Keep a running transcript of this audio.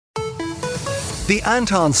The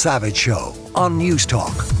Anton Savage Show on News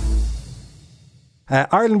Talk.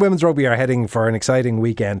 Ireland Women's Rugby are heading for an exciting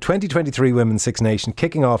weekend. 2023 Women's Six Nations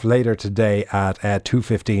kicking off later today at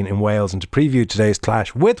 2:15 in Wales. And to preview today's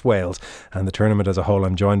clash with Wales and the tournament as a whole,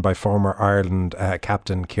 I'm joined by former Ireland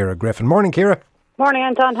captain Ciara Griffin. Morning, Ciara. Morning,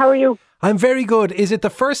 Anton. How are you? I'm very good. Is it the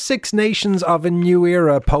first Six Nations of a new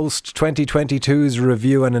era post 2022's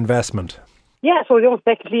review and investment? Yeah, so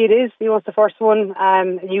technically it is. It's the first one.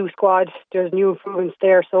 New squad. There's new improvements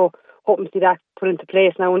there. So hoping to see that put into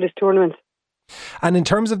place now in this tournament. And in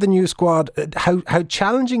terms of the new squad, how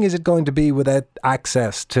challenging is it going to be without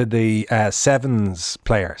access to the sevens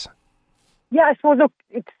players? Yeah, I suppose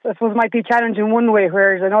it might be a challenge in one way,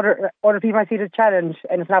 whereas other people might see it as a challenge,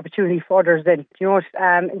 and it's an opportunity for others. Then,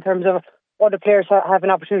 in terms of other players have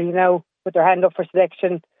an opportunity now, put their hand up for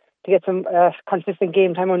selection to get some consistent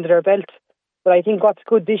game time under their belt. But I think what's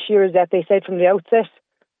good this year is that they said from the outset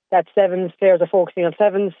that sevens players are focusing on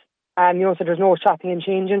sevens, so there's no chopping and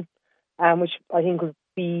changing, which I think would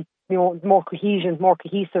be more cohesive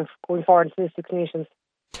going forward into the Six Nations.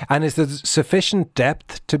 And is there sufficient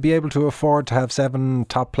depth to be able to afford to have seven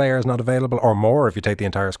top players not available, or more if you take the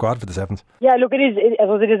entire squad for the sevens? Yeah, look, it is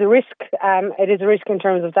a risk. It is a risk in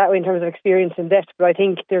terms of that way, in terms of experience and depth. But I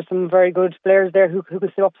think there's some very good players there who can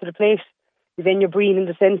step up to the plate. Then you're Breen in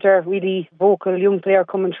the centre, really vocal young player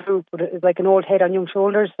coming through, but it's like an old head on young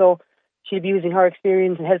shoulders. So she'll be using her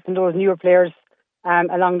experience and helping those newer players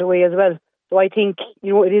along the way as well. So I think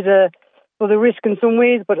it is a risk in some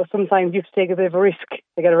ways, but sometimes you have to take a bit of a risk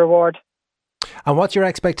to get a reward. And what's your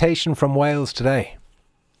expectation from Wales today?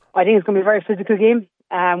 I think it's going to be a very physical game.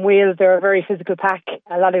 Wales, they're a very physical pack,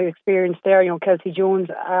 a lot of experience there. Kelsey Jones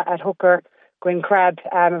at hooker, Gwen Crabb,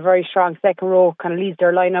 a very strong second row, kind of leads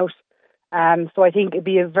their line out. So I think it'd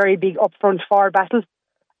be a very big upfront forward battle.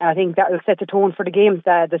 I think that will set the tone for the game.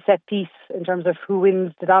 The set piece in terms of who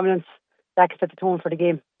wins the dominance, that can set the tone for the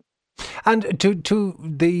game. And to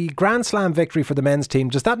the Grand Slam victory for the men's team,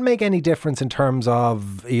 does that make any difference in terms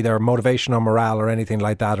of either motivation or morale or anything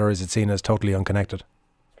like that, or is it seen as totally unconnected?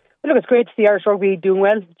 Well, look, it's great to see Irish rugby doing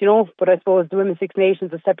well, but I suppose the Women's Six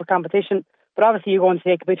Nations is a separate competition. But obviously you're going to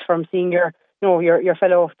take a bit from seeing your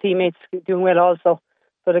fellow teammates doing well also.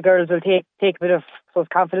 So the girls will take a bit of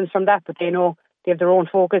confidence from that, but they know they have their own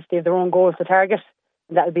focus, they have their own goals to target,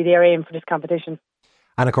 and that will be their aim for this competition.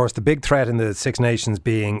 And of course, the big threat in the Six Nations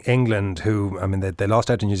being England, who, they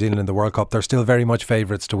lost out to New Zealand in the World Cup. They're still very much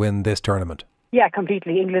favourites to win this tournament. Yeah,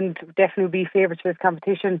 completely. England definitely be favourites for this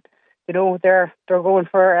competition. They're going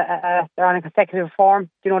for they're on a consecutive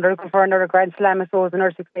form. They're looking for another Grand Slam, I suppose,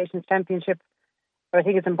 another Six Nations Championship. But I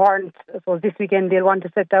think it's important. I suppose this weekend they'll want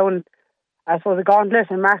to set down, a gauntlet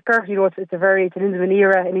and marker. It's an end of an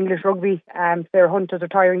era in English rugby. Their Hunt is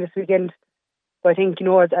retiring this weekend. So I think,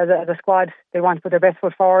 as a squad, they want to put their best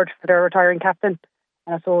foot forward for their retiring captain.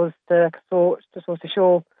 And I suppose to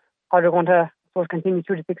show how they're going to continue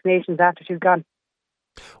through the Six Nations after she's gone.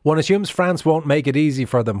 One assumes France won't make it easy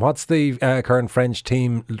for them. What's the current French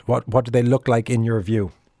team? What do they look like in your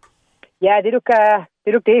view? Yeah, they look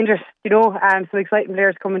dangerous. Some exciting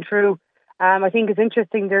players coming through. I think it's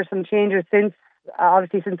interesting. There's some changes since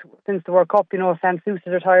the World Cup. Sam Seuss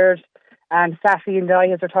is retired, and Safi and Dai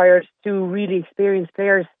has retired. Two really experienced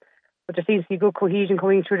players, but there seems to be good cohesion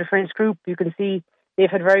coming through the French group. You can see they've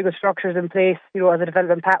had very good structures in place, as a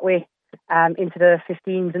development pathway into the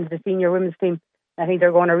 15s, into the senior women's team. I think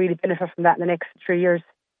they're going to really benefit from that in the next 3 years.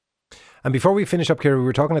 And before we finish up, Ciara, we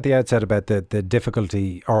were talking at the outset about the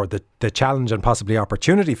difficulty or the challenge and possibly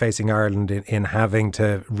opportunity facing Ireland in having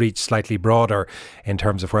to reach slightly broader in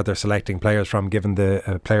terms of where they're selecting players from, given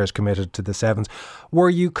the players committed to the sevens.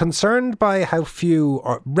 Were you concerned by how few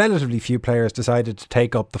or relatively few players decided to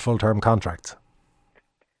take up the full-term contracts?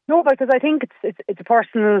 No, because I think it's a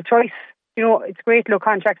personal choice. It's great.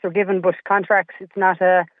 Contracts are given, but contracts, it's not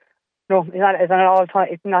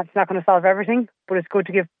going to solve everything, but it's good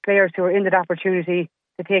to give players who are in that opportunity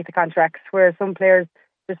to take the contracts. Whereas some players,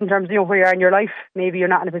 just in terms of where you are in your life, maybe you're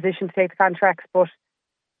not in a position to take the contracts, but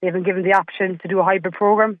they've been given the option to do a hybrid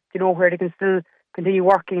program, where they can still continue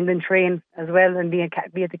working and then train as well and be at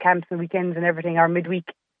the camps and weekends and everything, or midweek.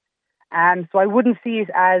 So I wouldn't see it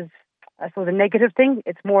as a negative thing.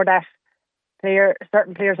 It's more that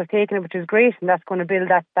certain players have taken it, which is great, and that's going to build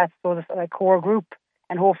that core group.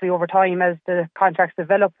 And hopefully over time, as the contracts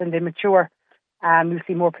develop and they mature, we'll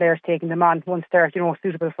see more players taking them on once they're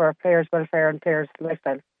suitable for players' welfare and players'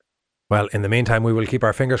 lifestyle. Well, in the meantime, we will keep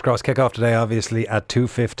our fingers crossed. Kick off today, obviously, at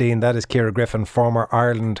 2:15. That is Ciara Griffin, former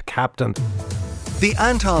Ireland captain. The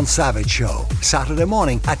Anton Savage Show, Saturday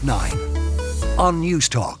morning at 9 on News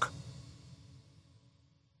Talk.